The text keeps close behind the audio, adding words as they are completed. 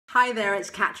Hi there, it's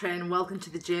Katrin. Welcome to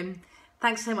the gym.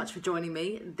 Thanks so much for joining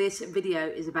me. This video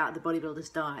is about the bodybuilder's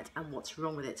diet and what's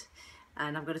wrong with it.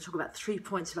 And I'm going to talk about 3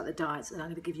 points about the diets, and I'm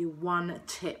going to give you one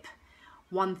tip,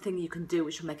 one thing you can do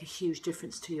which will make a huge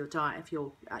difference to your diet if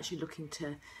you're actually looking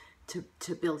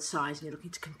to build size and you're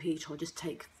looking to compete or just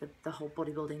take the whole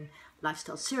bodybuilding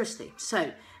lifestyle seriously.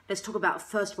 So let's talk about,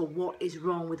 first of all, what is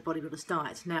wrong with the bodybuilder's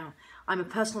diet. Now, I'm a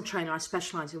personal trainer. I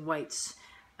specialise in weights.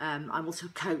 I'm also a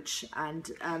coach, and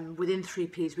within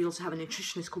 3Ps we also have a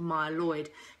nutritionist called Maya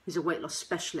Lloyd, who's a weight loss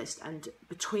specialist, and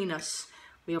between us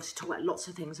we obviously talk about lots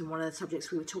of things, and one of the subjects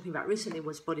we were talking about recently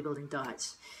was bodybuilding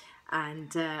diets.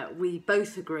 And we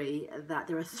both agree that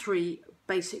there are 3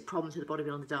 basic problems with the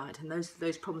bodybuilding diet, and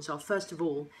those problems are, first of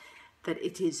all, that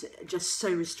it is just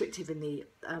so restrictive in the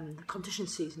competition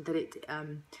season that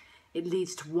it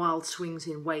leads to wild swings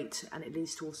in weight, and it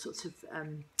leads to all sorts of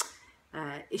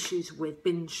issues with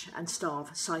binge and starve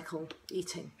cycle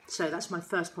eating. So that's my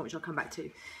first point, which I'll come back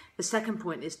to. The second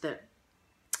point is that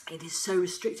it is so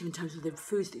restrictive in terms of the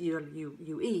foods that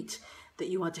you eat, that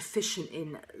you are deficient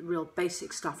in real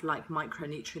basic stuff like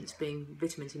micronutrients, being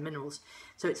vitamins and minerals.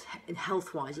 So it's, in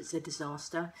health-wise, it's a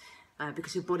disaster.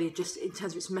 Because your body, just in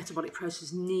terms of its metabolic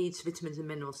process, needs vitamins and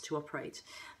minerals to operate.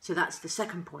 So that's the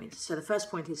second point. So the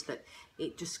first point is that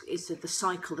it just is the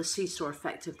cycle, the seesaw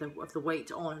effect of the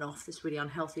weight on and off that's really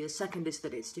unhealthy. The second is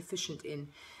that it's deficient in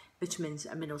vitamins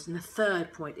and minerals. And the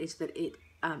third point is that it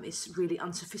is really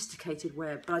unsophisticated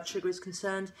where blood sugar is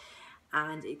concerned,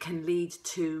 and it can lead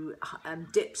to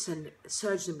dips and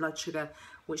surges in blood sugar,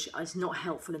 which is not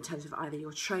helpful in terms of either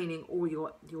your training or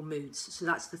your moods. So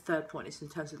that's the third point, is in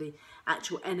terms of the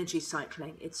actual energy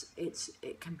cycling.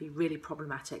 It can be really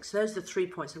problematic. So those are the 3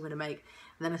 points I'm going to make.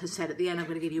 And then, as I said, at the end I'm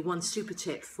going to give you one super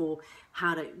tip for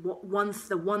how to,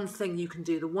 the one thing you can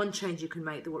do, the one change you can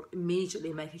make that will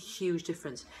immediately make a huge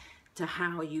difference to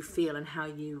how you feel and how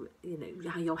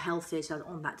how your health is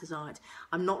on that diet.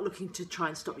 I'm not looking to try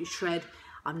and stop you shred.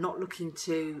 I'm not looking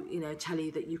to tell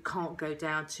you that you can't go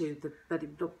down to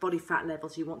the body fat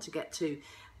levels you want to get to.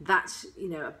 That's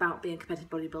about being a competitive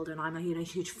bodybuilder, and I'm a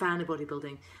huge fan of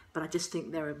bodybuilding, but I just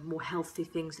think there are more healthy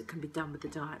things that can be done with the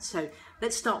diet. So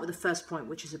let's start with the first point,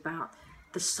 which is about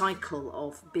the cycle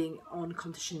of being on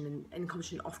competition and in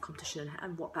competition, off competition,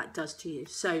 and what that does to you.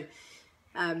 So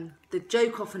the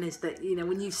joke often is that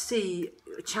when you see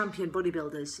champion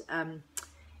bodybuilders,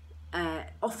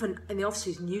 often in the off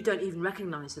season you don't even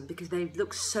recognise them because they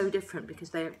look so different, because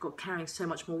they've got carrying so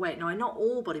much more weight. Now, not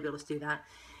all bodybuilders do that,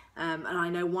 and I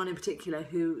know one in particular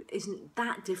who isn't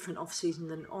that different off season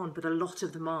than on, but a lot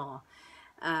of them are.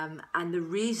 And the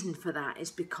reason for that is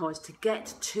because to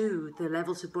get to the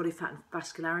levels of body fat and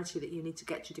vascularity that you need to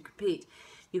get to compete,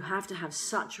 you have to have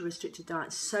such a restricted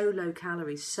diet, so low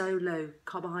calories, so low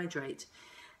carbohydrate,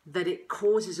 that it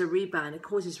causes a rebound. It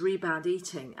causes rebound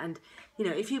eating. And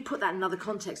if you put that in another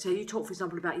context, so you talk, for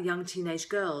example, about young teenage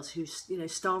girls who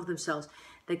starve themselves,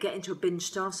 they get into a binge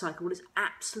starve cycle. Well, it's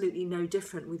absolutely no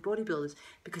different with bodybuilders,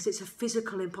 because it's a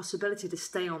physical impossibility to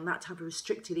stay on that type of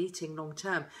restricted eating long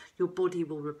term. Your body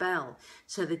will rebel.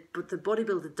 So the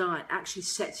bodybuilder diet actually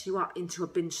sets you up into a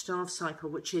binge starve cycle,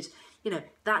 which is,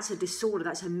 that's a disorder.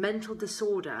 That's a mental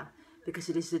disorder, because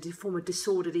it is a form of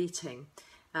disordered eating.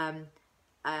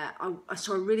 I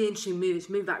saw a really interesting movie. It's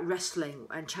a movie about wrestling,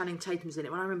 and Channing Tatum's in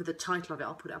it. When I remember the title of it,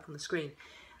 I'll put it up on the screen.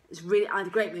 It's really a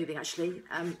great movie, actually.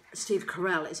 Steve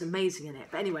Carell is amazing in it.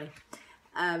 But anyway,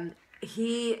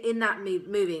 he, in that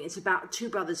movie, it's about 2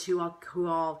 brothers who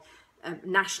are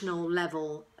national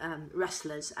level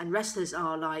wrestlers, and wrestlers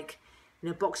are like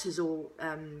boxers or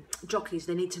jockeys.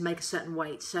 They need to make a certain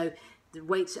weight, so the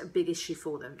weight's a big issue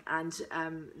for them. And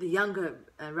the younger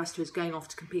wrestler is going off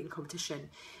to compete in competition.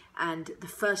 And the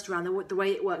first round, the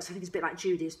way it works, I think it's a bit like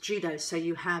judo. So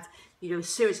you do a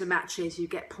series of matches, you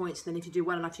get points, then if you do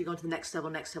well enough, you go on to the next level,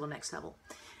 next level, next level.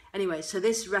 Anyway, so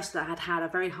this wrestler had a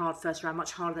very hard first round,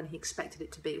 much harder than he expected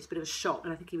it to be. It was a bit of a shock,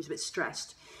 and I think he was a bit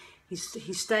stressed.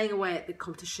 He's staying away at the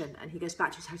competition, and he goes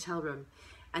back to his hotel room,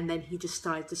 and then he just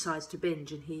decides to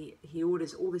binge, and he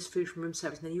orders all this food from room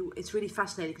service. And then it's really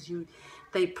fascinating, because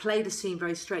they play the scene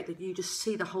very straight, that you just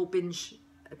see the whole binge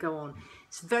go on.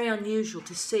 It's very unusual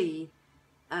to see,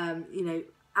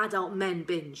 adult men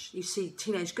binge. You see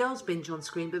teenage girls binge on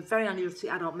screen, but very unusual to see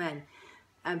adult men.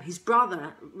 His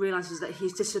brother realises that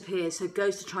he's disappeared, so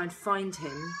goes to try and find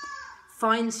him,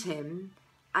 finds him,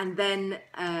 and then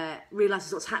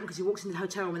realises what's happened, because he walks into the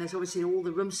hotel room and there's obviously all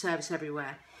the room service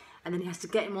everywhere, and then he has to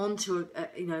get him onto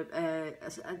an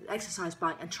exercise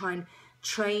bike and try and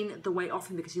train the weight off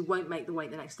him, because he won't make the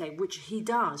weight the next day, which he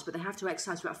does, but they have to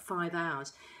exercise for about 5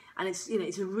 hours. And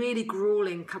it's a really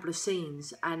grueling couple of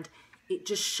scenes, and it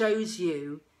just shows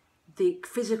you the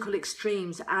physical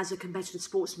extremes as a competitive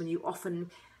sportsman you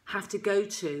often have to go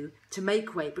to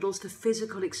make weight, but also the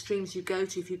physical extremes you go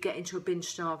to if you get into a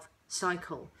binge-starve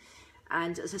cycle.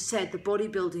 And as I said, the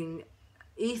bodybuilding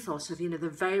ethos of, the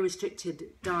very restricted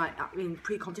diet,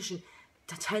 pre-competition,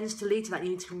 tends to lead to that.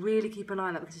 You need to really keep an eye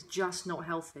on that because it's just not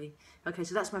healthy. Okay,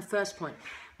 so that's my first point.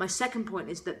 My second point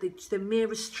is that the mere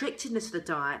restrictedness of the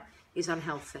diet is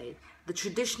unhealthy. The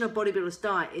traditional bodybuilder's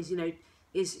diet is,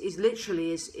 is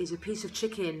literally a piece of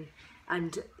chicken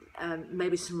and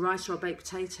maybe some rice or a baked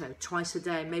potato twice a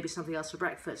day, maybe something else for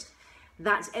breakfast.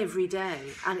 That's every day,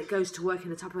 and it goes to work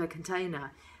in a Tupperware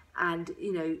container. And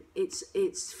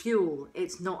it's fuel.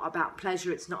 It's not about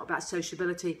pleasure. It's not about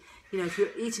sociability. If you're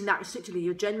eating that restrictively,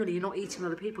 you're not eating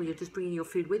other people. You're just bringing your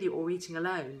food with you or eating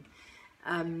alone.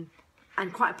 And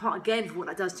quite apart again from what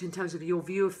that does to in terms of your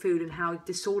view of food and how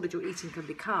disordered your eating can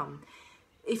become.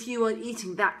 If you are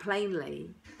eating that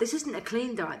plainly, this isn't a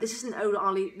clean diet. This isn't, oh,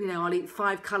 I'll eat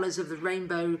 5 colours of the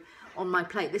rainbow on my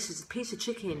plate. This is a piece of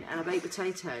chicken and a baked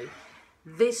potato.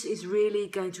 This is really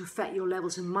going to affect your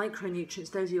levels of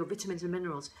micronutrients. Those are your vitamins and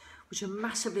minerals, which are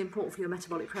massively important for your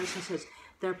metabolic processes.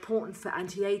 They're important for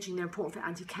anti-aging. They're important for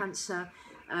anti-cancer.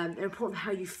 They're important for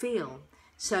how you feel.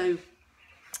 So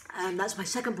that's my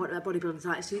second point about bodybuilding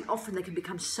diet. So often they can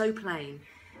become so plain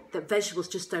that vegetables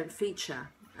just don't feature.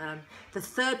 The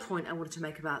third point I wanted to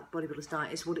make about bodybuilder's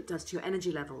diet is what it does to your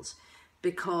energy levels,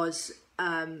 because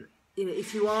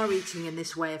if you are eating in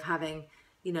this way of having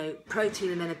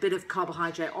protein and then a bit of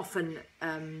carbohydrate, often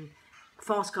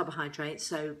fast carbohydrates,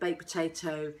 so baked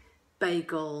potato,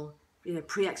 bagel,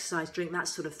 pre-exercise drink, that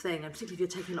sort of thing, and particularly if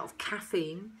you're taking a lot of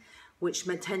caffeine, which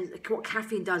what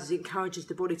caffeine does is it encourages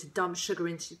the body to dump sugar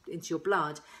into your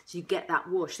blood, so you get that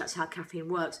whoosh. That's how caffeine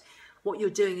works. What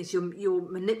you're doing is you're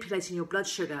manipulating your blood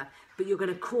sugar, but you're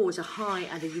going to cause a high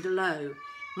and a low.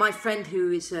 My friend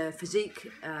who is a physique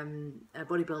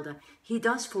bodybuilder, he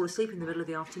does fall asleep in the middle of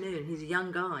the afternoon. He's a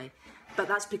young guy, but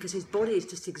that's because his body is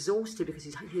just exhausted because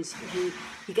he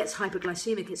gets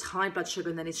hyperglycemic, it's high blood sugar,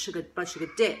 and then his blood sugar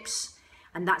dips,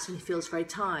 and that's when he feels very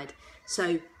tired.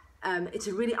 So it's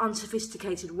a really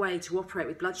unsophisticated way to operate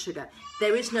with blood sugar.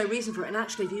 There is no reason for it, and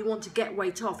actually if you want to get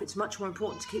weight off, it's much more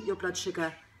important to keep your blood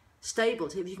sugar stable.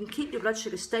 So if you can keep your blood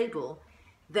sugar stable,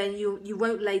 then you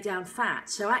won't lay down fat.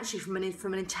 So actually from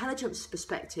an intelligence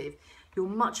perspective, you're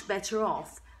much better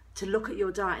off to look at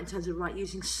your diet in terms of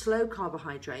using slow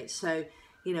carbohydrates. So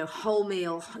whole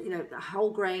meal, whole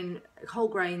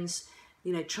grains,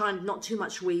 trying not too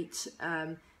much wheat,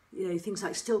 things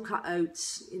like steel cut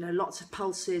oats, lots of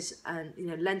pulses and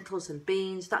lentils and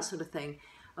beans, that sort of thing.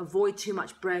 Avoid too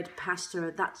much bread,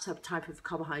 pasta, that type of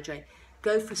carbohydrate.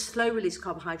 Go for slow release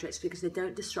carbohydrates because they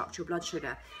don't disrupt your blood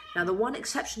sugar. Now the one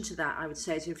exception to that I would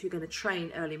say is if you're going to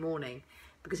train early morning,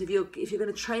 because if you're going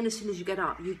to train as soon as you get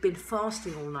up, you've been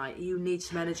fasting all night, you need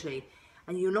some energy,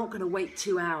 and you're not going to wait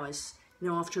 2 hours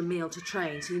after a meal to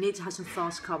train, so you need to have some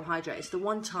fast carbohydrate. It's the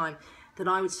one time that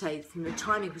I would say from the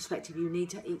timing perspective you need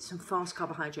to eat some fast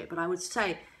carbohydrate. But I would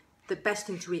say the best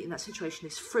thing to eat in that situation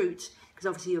is fruit, because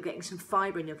obviously you're getting some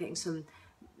fibre and you're getting some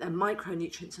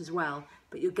micronutrients as well,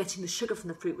 but you're getting the sugar from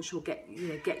the fruit, which will get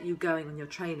you going on your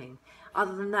training.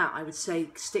 Other than that, I would say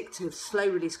stick to slow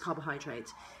release carbohydrate.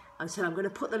 And so I'm going to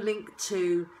put the link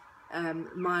to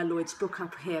Maya Lloyd's book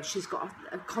up here. She's got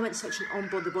a comment section on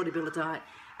the bodybuilder diet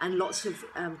and lots of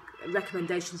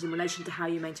recommendations in relation to how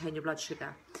you maintain your blood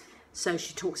sugar. So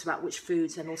she talks about which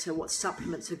foods and also what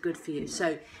supplements are good for you.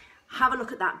 So have a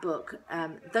look at that book.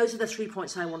 Those are the 3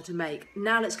 points I want to make.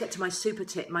 Now let's get to my super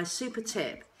tip. My super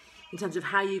tip in terms of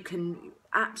how you can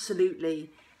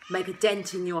absolutely make a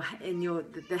dent in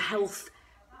the health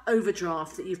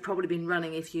overdraft that you've probably been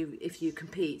running if you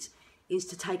compete, is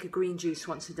to take a green juice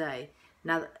once a day.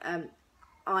 Now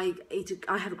I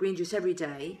have a green juice every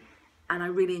day and I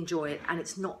really enjoy it, and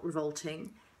it's not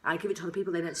revolting. I give it to other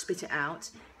people, they don't spit it out.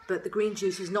 But the green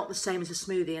juice is not the same as a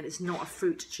smoothie, and it's not a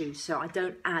fruit juice, so I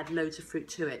don't add loads of fruit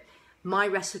to it. My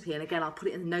recipe, and again I'll put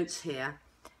it in the notes here,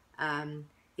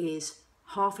 is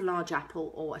half a large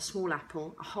apple or a small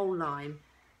apple, a whole lime,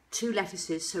 2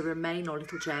 lettuces, so romaine or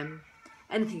little gem,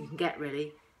 anything you can get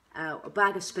really, a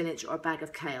bag of spinach or a bag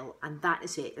of kale, and that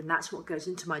is it. And that's what goes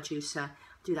into my juicer. I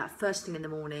do that first thing in the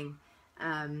morning.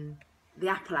 The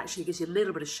apple actually gives you a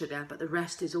little bit of sugar, but the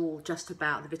rest is all just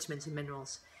about the vitamins and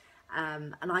minerals.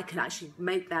 And I can actually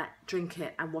make that, drink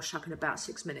it, and wash up in about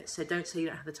 6 minutes. So don't say you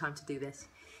don't have the time to do this.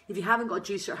 If you haven't got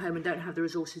a juicer at home and don't have the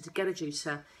resources to get a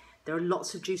juicer, there are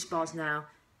lots of juice bars now,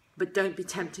 but don't be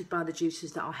tempted by the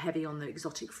juices that are heavy on the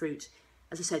exotic fruit.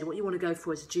 As I said, what you want to go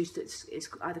for is a juice that's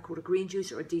either called a green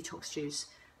juice or a detox juice.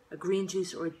 a green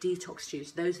juice or a detox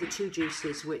juice. Those are the two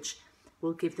juices which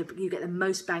will give you get the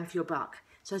most bang for your buck.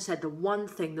 So I said the one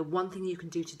thing you can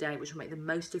do today which will make the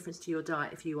most difference to your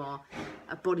diet if you are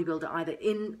a bodybuilder, either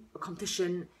in a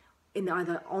competition, in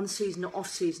either on season or off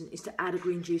season, is to add a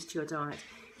green juice to your diet.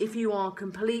 If you are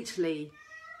completely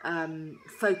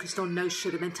focused on no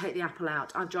sugar, then take the apple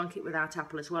out. I've drunk it without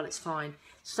apple as well, it's fine.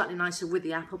 It's slightly nicer with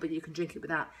the apple, but you can drink it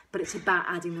without. But it's about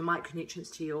adding the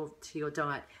micronutrients to your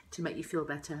diet to make you feel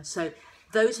better. So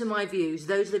those are my views,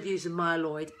 those are the views of Maya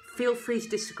Lloyd. Feel free to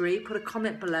disagree, put a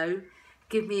comment below,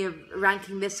 give me a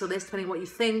ranking this or this, depending on what you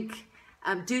think.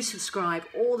 Do subscribe.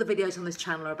 All the videos on this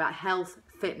channel are about health,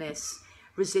 fitness,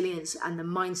 resilience and the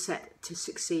mindset to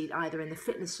succeed either in the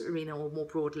fitness arena or more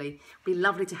broadly. It'd be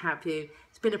lovely to have you.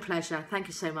 It's been a pleasure. Thank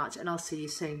you so much and I'll see you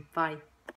soon. Bye.